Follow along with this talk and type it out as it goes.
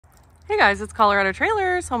Hey guys, it's Colorado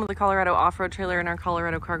Trailers, home of the Colorado off-road trailer and our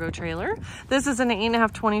Colorado cargo trailer. This is an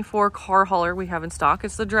 8.5 24 car hauler we have in stock.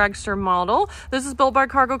 It's the dragster model. This is built by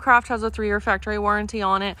Cargo Craft, has a 3-year factory warranty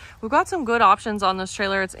on it. We've got some good options on this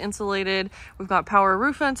trailer. It's insulated. We've got power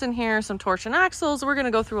roof vents in here, some torsion axles. We're going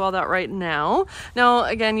to go through all that right now. Now,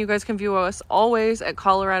 again, you guys can view us always at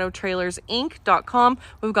coloradotrailersinc.com.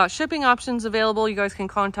 We've got shipping options available. You guys can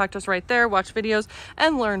contact us right there, watch videos,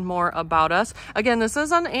 and learn more about us. Again, this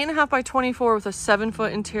is an 8.5 by 24 with a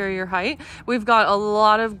 7-foot interior height. We've got a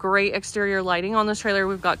lot of great exterior lighting on this trailer.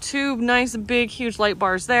 We've got 2 nice, big, huge light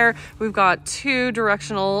bars there. We've got 2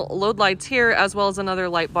 directional load lights here, as well as another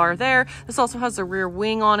light bar there. This also has a rear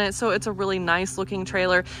wing on it, so it's a really nice looking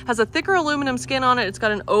trailer. Has a thicker aluminum skin on it. It's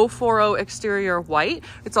got an 040 exterior white.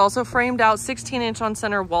 It's also framed out 16-inch on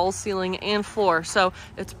center walls, ceiling, and floor, so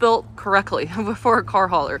it's built correctly for a car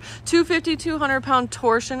hauler. 250, 200-pound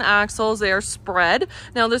torsion axles. They are spread.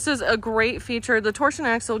 Now, this is a great feature. The torsion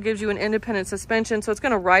axle gives you an independent suspension, so it's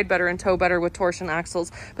going to ride better and tow better with torsion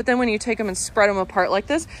axles. But then when you take them and spread them apart like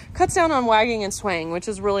this, cuts down on wagging and swaying, which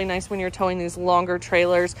is really nice when you're towing these longer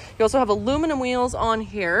trailers. You also have aluminum wheels on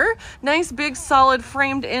here. Nice big solid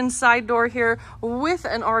framed in side door here with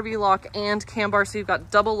an RV lock and cam bar, so you've got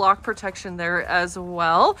double lock protection there as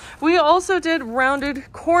well. We also did rounded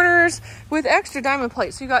corners with extra diamond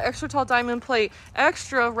plate. So you got extra tall diamond plate,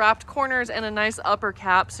 extra wrapped corners, and a nice upper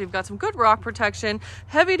cap. So you've got some good rock protection.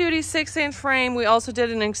 Heavy duty 6-inch frame. We also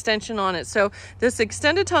did an extension on it. So this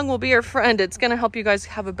extended tongue will be your friend. It's going to help you guys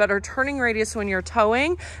have a better turning radius when you're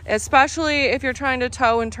towing, especially if you're trying to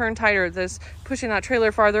tow and turn tighter. This pushing that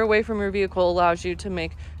trailer farther away from your vehicle allows you to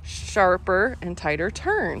make sharper and tighter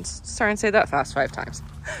turns. Sorry, and say that fast 5 times.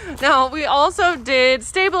 Now, we also did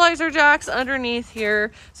stabilizer jacks underneath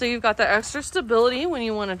here, so you've got that extra stability when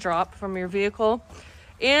you want to drop from your vehicle.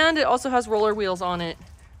 And it also has roller wheels on it.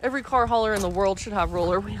 Every car hauler in the world should have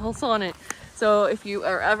roller wheels on it. So if you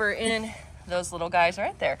are ever in those little guys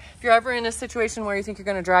right there, if you're ever in a situation where you think you're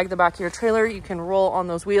going to drag the back of your trailer, you can roll on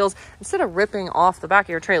those wheels instead of ripping off the back of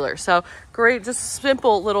your trailer. So great, just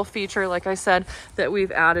simple little feature, like I said, that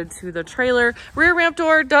we've added to the trailer. Rear ramp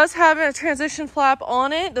door does have a transition flap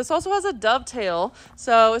on it. This also has a dovetail,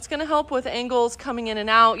 so it's going to help with angles coming in and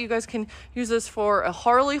out. You guys can use this for a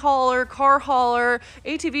Harley hauler, car hauler,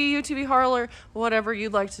 ATV, UTV hauler, whatever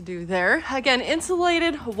you'd like to do there. Again,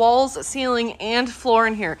 insulated walls, ceiling, and floor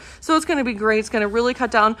in here, so it's going to be great. It's going to really cut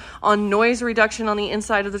down on noise reduction on the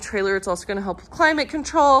inside of the trailer. It's also going to help with climate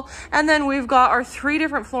control. And then we've got our 3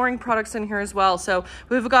 different flooring products in here as well. So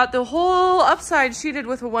we've got the whole upside sheeted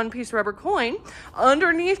with a 1-piece rubber coin.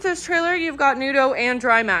 Underneath this trailer, you've got nudo and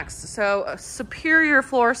drymax. So a superior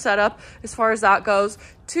floor setup as far as that goes.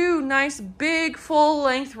 2 nice big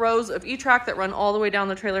full-length rows of etrack that run all the way down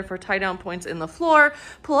the trailer for tie-down points in the floor.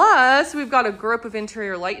 Plus, we've got a group of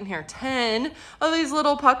interior light in here, 10 of these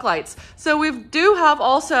little puck lights. So we do have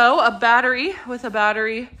also a battery with a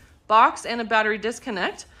battery box and a battery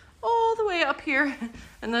disconnect all the way up here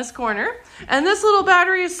in this corner. And this little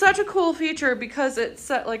battery is such a cool feature because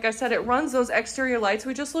it's, like I said, it runs those exterior lights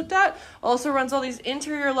we just looked at, also runs all these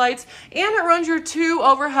interior lights, and it runs your 2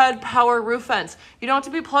 overhead power roof vents. You don't have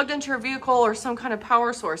to be plugged into your vehicle or some kind of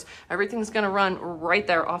power source. Everything's going to run right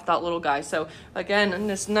there off that little guy. So again,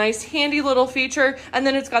 this nice handy little feature, and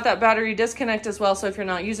then it's got that battery disconnect as well, so if you're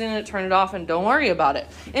not using it, turn it off and don't worry about it.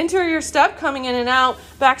 Interior step coming in and out.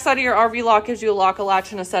 Backside of your RV lock gives you a lock, a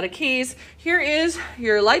latch, and a set of keys. Here is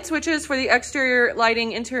your light switches for the exterior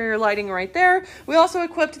lighting, interior lighting right there. We also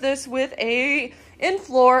equipped this with a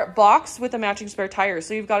in-floor box with a matching spare tire.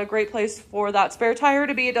 So you've got a great place for that spare tire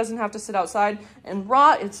to be. It doesn't have to sit outside and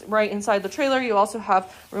rot. It's right inside the trailer. You also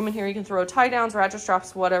have room in here. You can throw tie downs, ratchet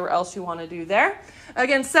straps, whatever else you want to do there.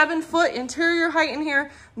 Again, 7-foot interior height in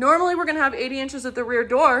here. Normally we're going to have 80 inches at the rear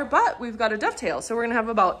door, but we've got a dovetail. So we're going to have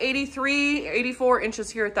about 83, 84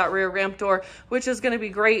 inches here at that rear ramp door, which is going to be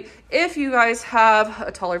great if you guys have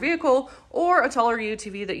a taller vehicle or a taller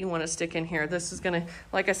UTV that you want to stick in here. This is going to,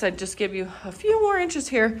 like I said, just give you a few more inches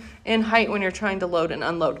here in height when you're trying to load and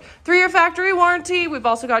unload. 3-year factory warranty. We've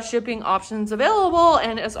also got shipping options available.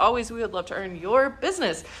 And as always, we would love to earn your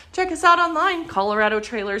business. Check us out online,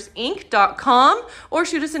 coloradotrailersinc.com, or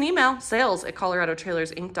shoot us an email,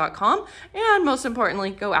 sales@coloradotrailersinc.com. And most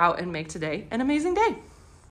importantly, go out and make today an amazing day.